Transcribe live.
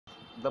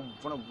the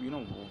one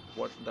of,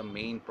 what the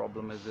main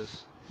problem is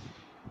this: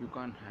 you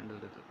can't handle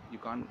it, you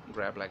can't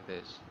grab like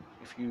this.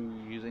 If you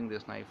using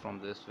this knife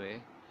from this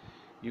way,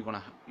 you're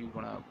gonna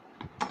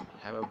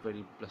have a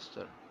very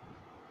blister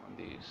on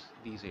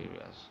these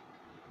areas.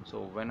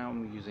 So when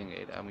I'm using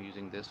it, I'm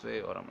using this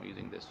way or I'm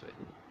using this way,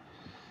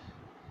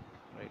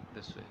 right?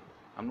 This way,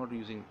 I'm not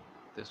using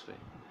this way,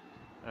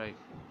 right?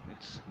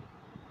 It's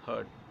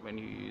hurt when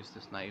you use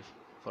this knife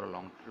for a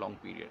long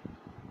period.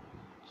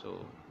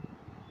 So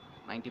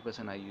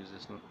 90% I use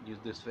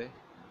this way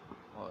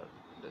or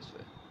this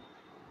way.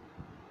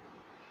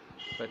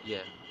 But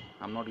yeah,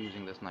 I'm not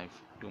using this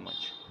knife too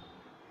much.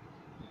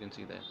 You can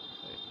see that,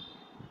 right?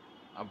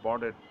 I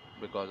bought it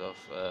because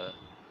of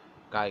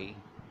Kai,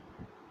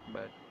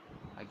 but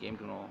I came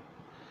to know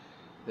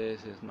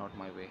this is not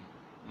my way,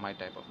 my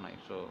type of knife.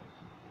 So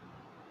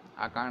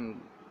I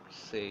can't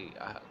say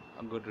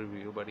a good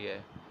review, but yeah,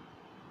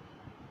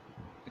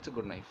 it's a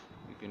good knife.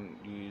 You can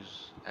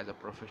use as a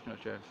professional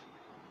chef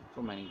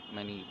for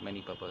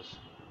many purpose,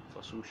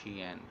 for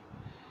sushi and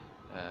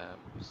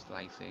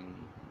slicing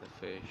the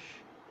fish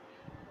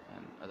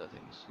and other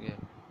things. Yeah,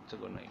 it's a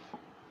good knife.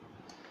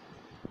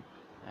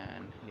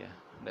 And yeah,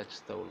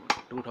 that's the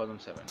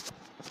 2007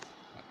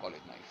 my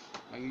college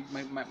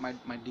knife,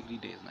 my degree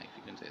days knife,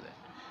 you can say that.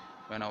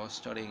 When I was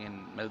studying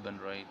in Melbourne,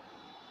 right,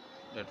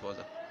 that was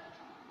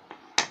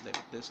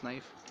this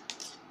knife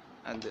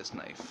and this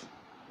knife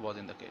was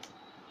in the kit.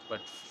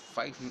 But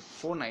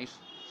four knives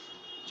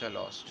which I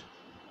lost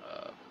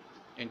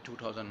in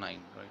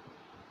 2009, right?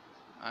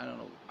 I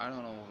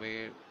don't know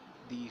where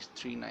these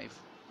three knives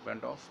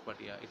went off, but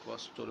yeah, it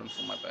was stolen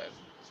from my bag.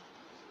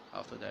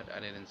 After that, I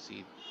didn't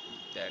see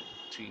that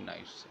three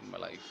knives in my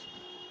life.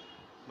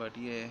 But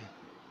yeah,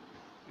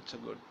 it's a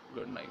good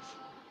knife,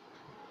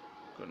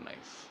 good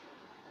knife,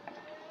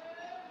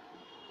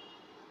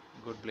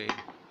 good blade,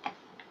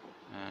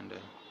 and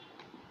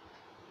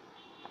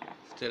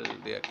still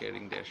they are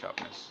carrying their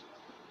sharpness.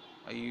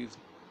 I use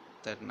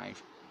that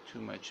knife too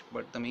much,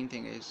 but the main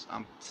thing is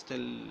I'm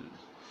still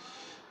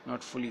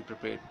not fully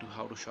prepared to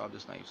how to sharp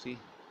this knife. See,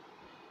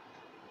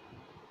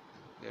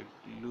 they're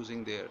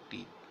losing their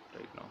teeth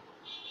right now,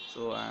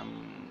 so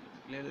I'm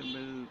little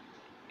bit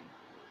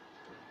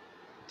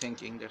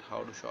thinking that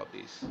how to sharp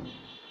these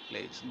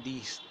blades,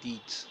 these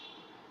teeth.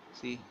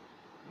 See,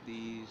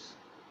 these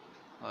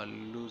are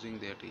losing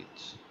their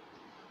teeth.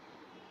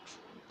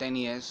 10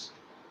 years,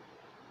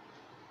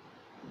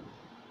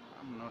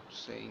 I'm not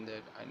saying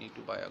that I need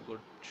to buy a good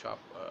sharp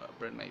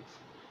bread knife.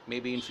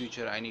 Maybe in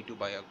future I need to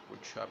buy a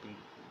good sharpening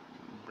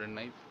bread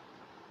knife,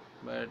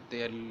 but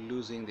they are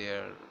losing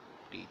their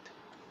teeth.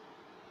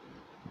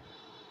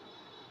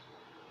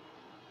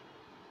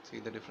 See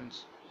the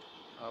difference?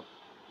 Up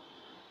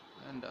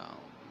and down.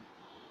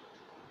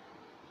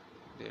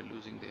 They are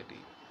losing their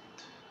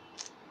teeth,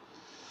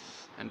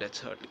 and that's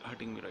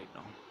hurting me right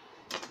now.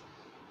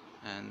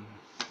 And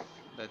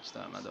that's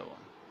the another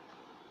one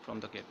from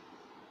the kit.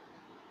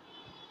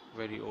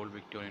 Very old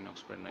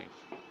Victorinox bread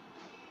knife.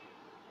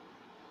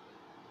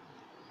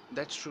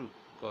 That's true,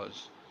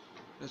 because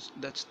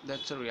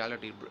that's a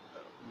reality.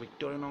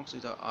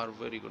 Victorinox are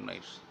very good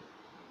knives.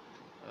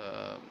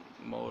 uh,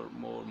 more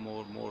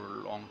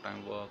long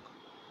time work.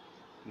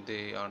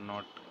 They are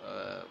not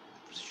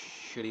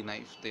shitty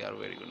knives, they are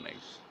very good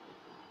knives.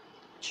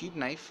 Cheap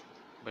knife,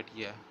 but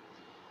yeah,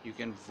 you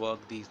can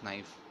work these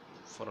knife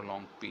for a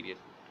long period.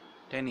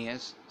 10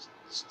 years.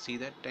 See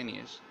that? 10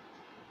 years,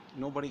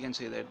 nobody can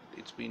say that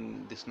it's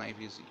been, this knife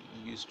is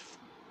used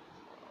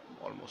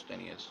almost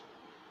 10 years.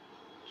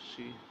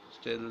 See,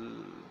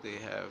 still they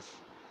have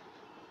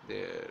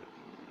their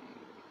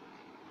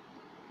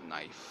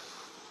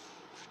knife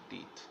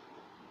teeth,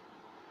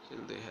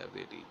 still they have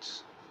their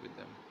teeth with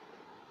them.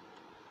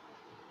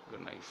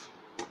 Good knife.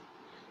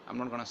 I'm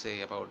not gonna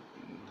say about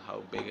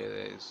how big it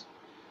is,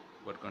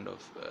 what kind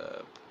of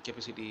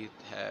capacity it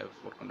have,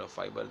 what kind of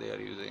fiber they are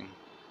using.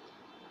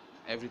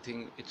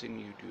 Everything it's in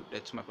YouTube.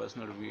 That's my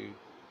personal review.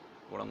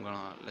 What I'm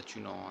gonna let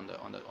you know on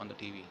the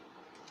TV,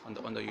 on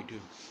the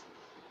YouTube.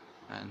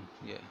 And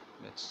yeah,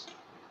 that's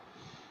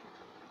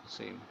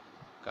same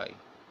Kai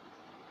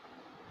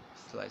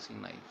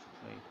slicing knife,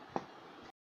 right?